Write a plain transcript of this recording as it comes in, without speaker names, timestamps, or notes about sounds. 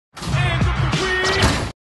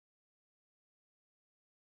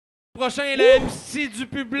prochain, le MC du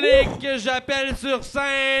public que j'appelle sur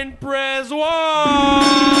scène, PresOne!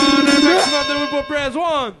 Un maximum de bruit pour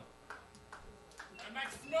PresOne!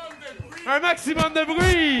 Un maximum de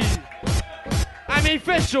bruit! Ah, mais il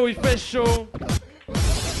fait chaud, il fait chaud!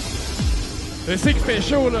 Je sais qu'il fait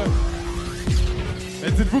chaud, là. Mais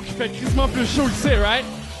dites-vous qu'il fait crissement plus chaud ici, right?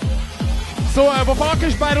 So, va falloir que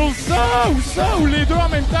je battle ça, ou les deux en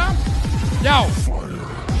même temps? Yo!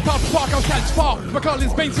 Parle plus fort quand je cale du fort. Je me colle les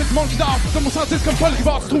bains, c'est du monde qui dort. Dans mon sentier, c'est comme Paul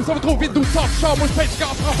Rivard. Tu trouves ça va trop vite d'où tu sors du char. Moi, je paye du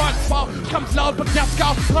corps pour en faire du sport. Je crame du loud, pas de garde du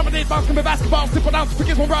corps. Prends des dépenses comme un basketball. C'est pas dans tu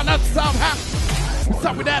fais mon run out du sound, hein?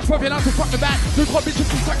 Stop with that, c'est pas violent, c'est fuck the bat. 2-3 bitches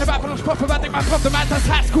qui me sacrent le bat pendant que je puff le bat avec ma prof de maths à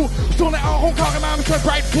high school. Je tournais en rond carrément, mais je suis un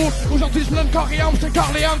bright fool. Aujourd'hui, je me donne coréen, je suis un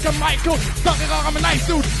Corleone comme Michael. Dans les rares, I'm a nice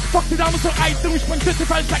dude. Fuck tes dames sur iTunes, je prends une petite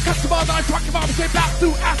feuille, je la cote, tu vas dans un truck, mais c'est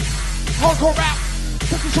partout. Ah, hardcore rap,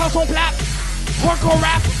 fuck les chansons plates. Hardcore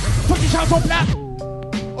rap, fuck les chansons plates.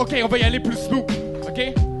 Ok, on va y aller plus smooth, ok?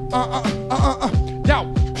 Yo,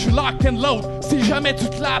 je suis locked and load, si jamais tu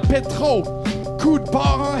te la pètes trop. Coup de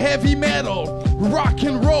barre en heavy metal, rock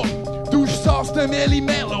and roll, d'où je sors c'est un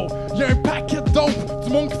mellow. Y'a un paquet de dope, du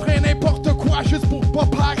monde qui ferait n'importe quoi juste pour pas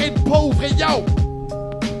paraître pauvre. Et yo,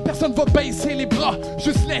 personne va baisser les bras,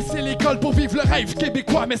 juste laisser l'école pour vivre le rêve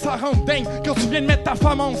québécois. Mais ça rend dingue quand tu viens de mettre ta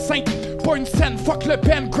femme enceinte. Pas une scène, fuck le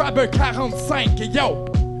pen, grab un 45. Et yo,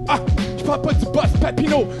 je parle pas du boss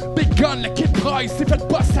Papineau, Big Gun, le Kid Bryce s'est fait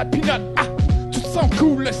boss à Pinot. Tu te sens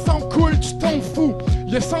cool, le sang coule, tu t'en fous.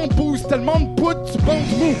 Le sang boost, tellement de poudre, tu bandes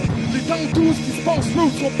mou. Les temps douces qui se passent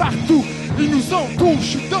smooth sont partout. Ils nous entourent, je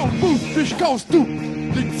suis dans le boost, puis je casse tout.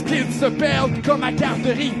 Les petits kids se perdent comme à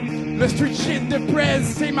garderie. Le street shit de Prez,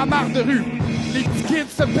 c'est ma marre de rue. Les petits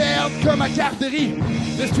kids se perdent comme à garderie.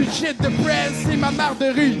 Le street shit de Prez, c'est ma marre de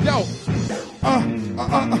rue. Yo!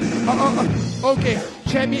 Ok,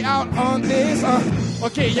 check me out on this.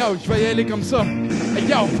 Ok, yo, je vais y aller comme ça. Hey,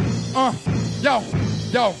 yo!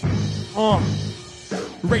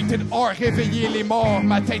 Rated R, réveiller les morts.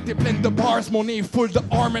 Ma tête est pleine de bars, mon nez est full de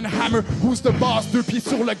arm and hammer. Who's the boss? 2 pieds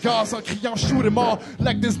sur le gaz en criant shoot em all.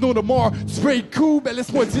 Like there's no more. Tu veux être cool? Ben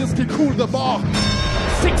laisse-moi dire ce qui est cool de bord.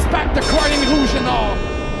 6-pack de Carling rouge and all.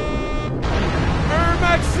 Un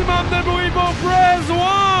maximum de bruit pour PresOne!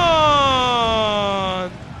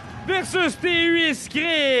 Versus T8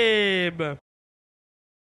 Scribe!